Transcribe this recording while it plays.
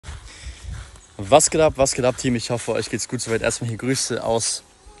Was geht ab, Team? Ich hoffe, euch geht's gut soweit. Erstmal hier Grüße aus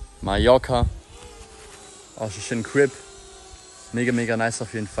Mallorca, aus der schönen Crib. Mega nice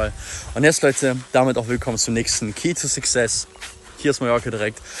auf jeden Fall. Und jetzt, Leute, damit auch willkommen zum nächsten Key to Success. Hier ist Mallorca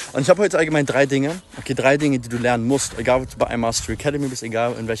direkt. Und ich habe heute allgemein drei Dinge, die du lernen musst. Egal, ob du bei iMastery Academy bist,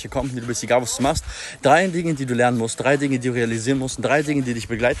 egal in welcher Company du bist, egal was du machst. 3 Dinge, die du lernen musst, 3 Dinge, die du realisieren musst, 3 Dinge, die dich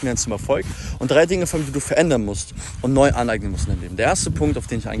begleiten werden zum Erfolg und 3 Dinge, die du verändern musst und neu aneignen musst in deinem Leben. Der erste Punkt, auf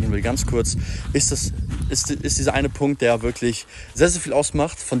den ich eingehen will, ganz kurz, ist dieser eine Punkt, der wirklich sehr viel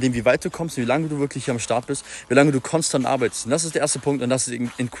ausmacht, von dem, wie weit du kommst, wie lange du wirklich hier am Start bist, wie lange du konstant arbeitest. Und das ist der erste Punkt und das ist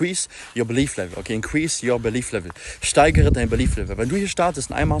Increase your belief level. Okay, increase your belief level. Steigere dein Belief Level. Wenn du hier startest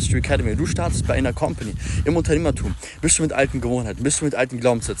in iMastery Academy, du startest bei einer Company, im Unternehmertum, bist du mit alten Gewohnheiten, bist du mit alten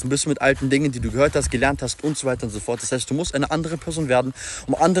Glaubenssätzen, bist du mit alten Dingen, die du gehört hast, gelernt hast und so weiter und so fort. Das heißt, du musst eine andere Person werden,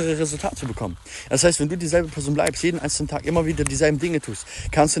 um andere Resultate zu bekommen. Das heißt, wenn du dieselbe Person bleibst, jeden einzelnen Tag immer wieder dieselben Dinge tust,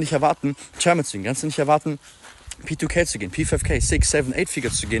 kannst du nicht erwarten, Chairman zu gehen, kannst du nicht erwarten, P2K zu gehen, P5K, 6, 7, 8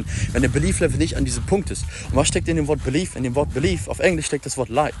 Figures zu gehen, wenn der Belief-Level nicht an diesem Punkt ist. Und was steckt in dem Wort Belief? In dem Wort Belief, auf Englisch steckt das Wort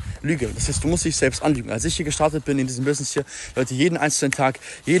Lie, Lüge. Das heißt, du musst dich selbst anlügen. Als ich hier gestartet bin in diesem Business hier, Leute, jeden einzelnen Tag,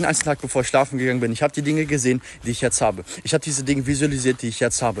 bevor ich schlafen gegangen bin, ich habe die Dinge gesehen, die ich jetzt habe. Ich habe diese Dinge visualisiert, die ich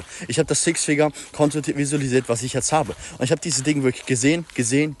jetzt habe. Ich habe das Six-Figure-Konto visualisiert, was ich jetzt habe. Und ich habe diese Dinge wirklich gesehen,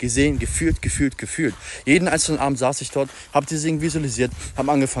 gefühlt. Jeden einzelnen Abend saß ich dort, habe diese Dinge visualisiert,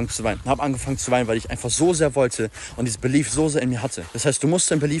 habe angefangen zu weinen, weil ich einfach so sehr wollte, und dieses Belief so sehr in mir hatte. Das heißt, du musst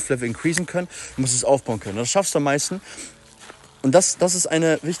dein Belief-Level increasen können, du musst es aufbauen können. Und das schaffst du am meisten. Und das ist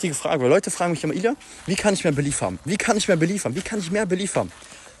eine wichtige Frage, weil Leute fragen mich immer, Ilja, wie kann ich mehr Belief haben? Wie kann ich mehr Belief haben?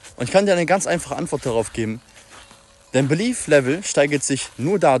 Und ich kann dir eine ganz einfache Antwort darauf geben. Dein Belief-Level steigert sich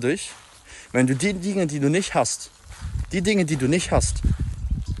nur dadurch, wenn du die Dinge, die du nicht hast,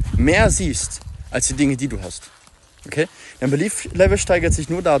 mehr siehst, als die Dinge, die du hast. Okay? Dein Belief-Level steigert sich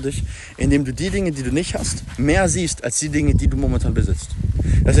nur dadurch, indem du die Dinge, die du nicht hast, mehr siehst als die Dinge, die du momentan besitzt.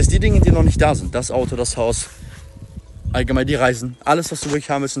 Das heißt, die Dinge, die noch nicht da sind, das Auto, das Haus, allgemein die Reisen, alles, was du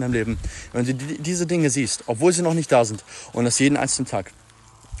wirklich haben willst in deinem Leben, wenn du diese Dinge siehst, obwohl sie noch nicht da sind und das jeden einzelnen Tag,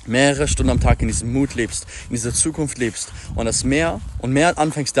 mehrere Stunden am Tag in diesem Mut lebst, in dieser Zukunft lebst und das mehr und mehr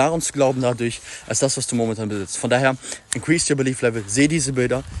anfängst daran zu glauben dadurch, als das, was du momentan besitzt. Von daher, increase your belief level, seh diese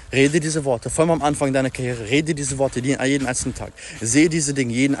Bilder, rede diese Worte, vor allem am Anfang deiner Karriere, rede diese Worte jeden einzelnen Tag, sehe diese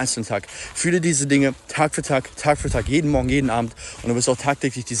Dinge jeden einzelnen Tag, fühle diese Dinge Tag für Tag, jeden Morgen, jeden Abend und du wirst auch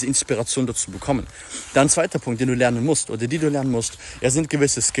tagtäglich diese Inspiration dazu bekommen. Dann zweiter Punkt, den du lernen musst oder die du lernen musst, sind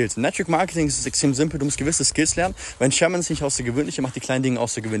gewisse Skills. In Network Marketing ist es extrem simpel, du musst gewisse Skills lernen, weil ein Chairman ist nicht außergewöhnlich, er macht die kleinen Dinge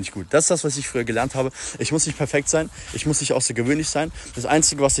außergewöhnlich gut. Das ist das, was ich früher gelernt habe. Ich muss nicht perfekt sein, ich muss nicht außergewöhnlich sein. Das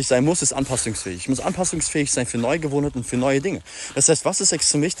Einzige, was ich sein muss, ist anpassungsfähig. Ich muss anpassungsfähig sein für neue Gewohnheiten und für neue Dinge. Das heißt, was ist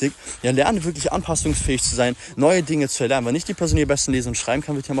extrem wichtig? Ja, lerne wirklich anpassungsfähig zu sein, neue Dinge zu erlernen. Weil nicht die Person, die am besten lesen und schreiben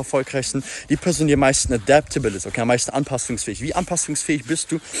kann, wird hier am erfolgreichsten. Die Person, die am meisten adaptable ist, okay, am meisten anpassungsfähig. Wie anpassungsfähig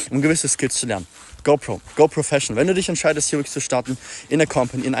bist du, um gewisse Skills zu lernen? Go professional. Wenn du dich entscheidest, hier wirklich zu starten, in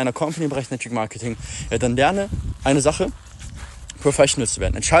einer Company im Bereich Network Marketing, dann lerne eine Sache, professional zu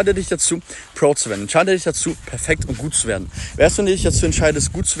werden. Entscheide dich dazu, Pro zu werden. Entscheide dich dazu, perfekt und gut zu werden. Erst wenn du dich dazu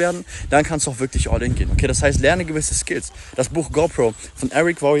entscheidest, gut zu werden, dann kannst du auch wirklich all in gehen. Okay, das heißt, lerne gewisse Skills. Das Buch GoPro von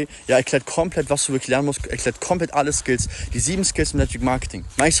Eric Worre, erklärt komplett, was du wirklich lernen musst, erklärt komplett alle Skills, die 7 Skills im Network Marketing.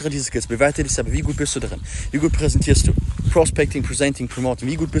 Meistere diese Skills, bewerte dich selber, wie gut bist du darin? Wie gut präsentierst du? Prospecting, Presenting, Promoting,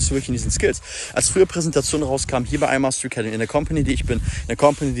 wie gut bist du wirklich in diesen Skills? Als früher Präsentation rauskam, hier bei iMastery Academy, in der Company, die ich bin, in der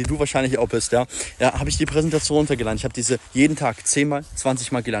Company, die du wahrscheinlich auch bist, habe ich die Präsentation runtergeladen. Ich habe diese jeden Tag 10-mal,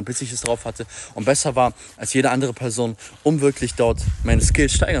 20-mal gelernt, bis ich es drauf hatte und besser war als jede andere Person, um wirklich dort meine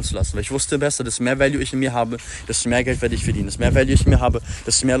Skills steigern zu lassen. Weil ich wusste besser, desto mehr Value ich in mir habe, desto mehr Geld werde ich verdienen. Desto mehr Value ich in mir habe,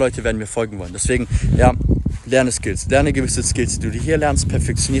 desto mehr Leute werden mir folgen wollen. Deswegen, lerne Skills, lerne gewisse Skills, die du hier lernst,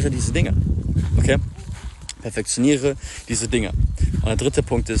 perfektioniere diese Dinge. Okay? Perfektioniere diese Dinge. Und der dritte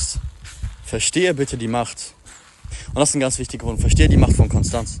Punkt ist, verstehe bitte die Macht. Und das ist ein ganz wichtiger Punkt. Verstehe die Macht von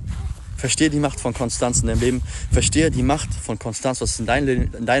Konstanz. Verstehe die Macht von Konstanz in deinem Leben. Verstehe die Macht von Konstanz, was es in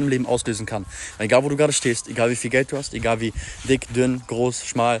deinem Leben auslösen kann. Egal, wo du gerade stehst, egal wie viel Geld du hast, egal wie dick, dünn, groß,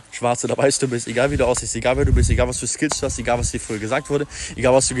 schmal, schwarz oder weiß du bist, egal wie du aussiehst, egal wer du bist, egal was für Skills du hast, egal was dir früher gesagt wurde,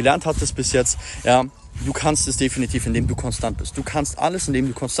 egal was du gelernt hattest bis jetzt, du kannst es definitiv, indem du konstant bist. Du kannst alles, indem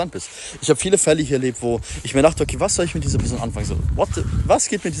du konstant bist. Ich habe viele Fälle hier erlebt, wo ich mir dachte, okay, was soll ich mit dieser Person anfangen? So, was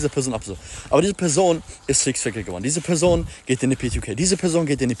geht mit dieser Person ab? So? Aber diese Person ist Six-Figure geworden. Diese Person geht in die P2K. Diese Person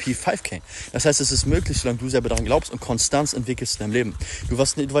geht in die P5K. Das heißt, es ist möglich, solange du selber daran glaubst und Konstanz entwickelst in deinem Leben. Du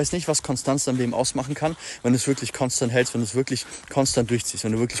weißt nicht, was Konstanz in deinem Leben ausmachen kann, wenn du es wirklich konstant hältst, wenn du es wirklich konstant durchziehst,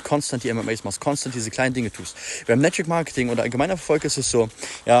 wenn du wirklich konstant die MMAs machst, konstant diese kleinen Dinge tust. Beim Network Marketing oder allgemeiner Erfolg ist es so,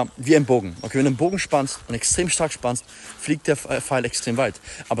 wie ein Bogen. Okay, wenn du einen Bogen spannst, spannst und extrem stark spannst, fliegt der Pfeil extrem weit.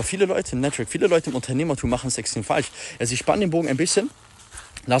 Aber viele Leute im Network, viele Leute im Unternehmertum machen es extrem falsch. Ja, sie spannen den Bogen ein bisschen,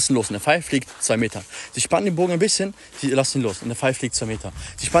 lassen los und der Pfeil fliegt 2 Meter. Sie spannen den Bogen ein bisschen, sie lassen ihn los und der Pfeil fliegt 2 Meter.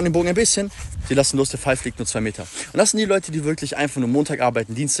 Sie spannen den Bogen ein bisschen, sie lassen los, der Pfeil fliegt nur 2 Meter. Und das sind die Leute, die wirklich einfach nur Montag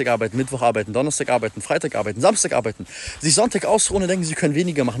arbeiten, Dienstag arbeiten, Mittwoch arbeiten, Donnerstag arbeiten, Freitag arbeiten, Samstag arbeiten, sich Sonntag ausruhen und denken, sie können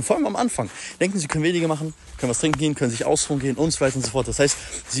weniger machen. Vor allem am Anfang. Denken, sie können weniger machen, können was trinken gehen, können sich ausruhen gehen und so weiter und so fort. Das heißt,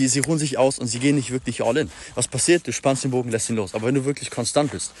 sie ruhen sich aus und sie gehen nicht wirklich all in. Was passiert? Du spannst den Bogen, lässt ihn los. Aber wenn du wirklich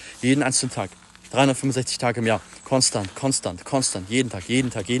konstant bist, jeden einzelnen Tag, 365 Tage im Jahr, konstant, jeden Tag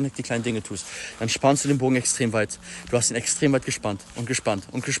die kleinen Dinge tust, dann spannst du den Bogen extrem weit. Du hast ihn extrem weit gespannt. Und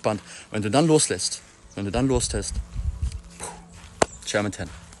wenn du dann loslässt, German 10.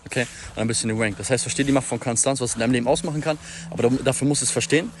 Okay? Und dann bist du in den Rank. Das heißt, versteh die Macht von Konstanz, was es in deinem Leben ausmachen kann. Aber dafür musst du es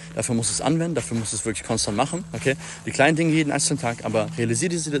verstehen, dafür musst du es anwenden, dafür musst du es wirklich konstant machen. Okay? Die kleinen Dinge jeden einzelnen Tag, aber realisiere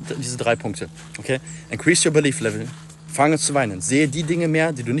diese 3 Punkte. Okay? Increase your belief level. Fange zu weinen. Sehe die Dinge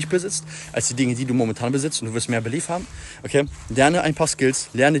mehr, die du nicht besitzt, als die Dinge, die du momentan besitzt. Und du wirst mehr Belief haben. Okay? Lerne ein paar Skills.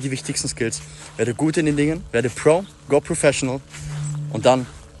 Lerne die wichtigsten Skills. Werde gut in den Dingen. Werde Pro. Go Professional. Und dann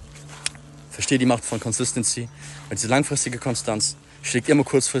verstehe die Macht von Consistency. Weil diese langfristige Konstanz schlägt immer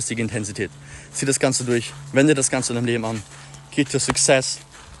kurzfristige Intensität. Zieh das Ganze durch. Wende das Ganze in deinem Leben an. Key to Success.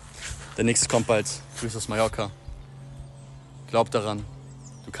 Der nächste kommt bald. Grüße aus Mallorca. Glaub daran.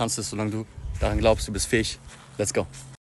 Du kannst es, solange du daran glaubst. Du bist fähig. Let's go.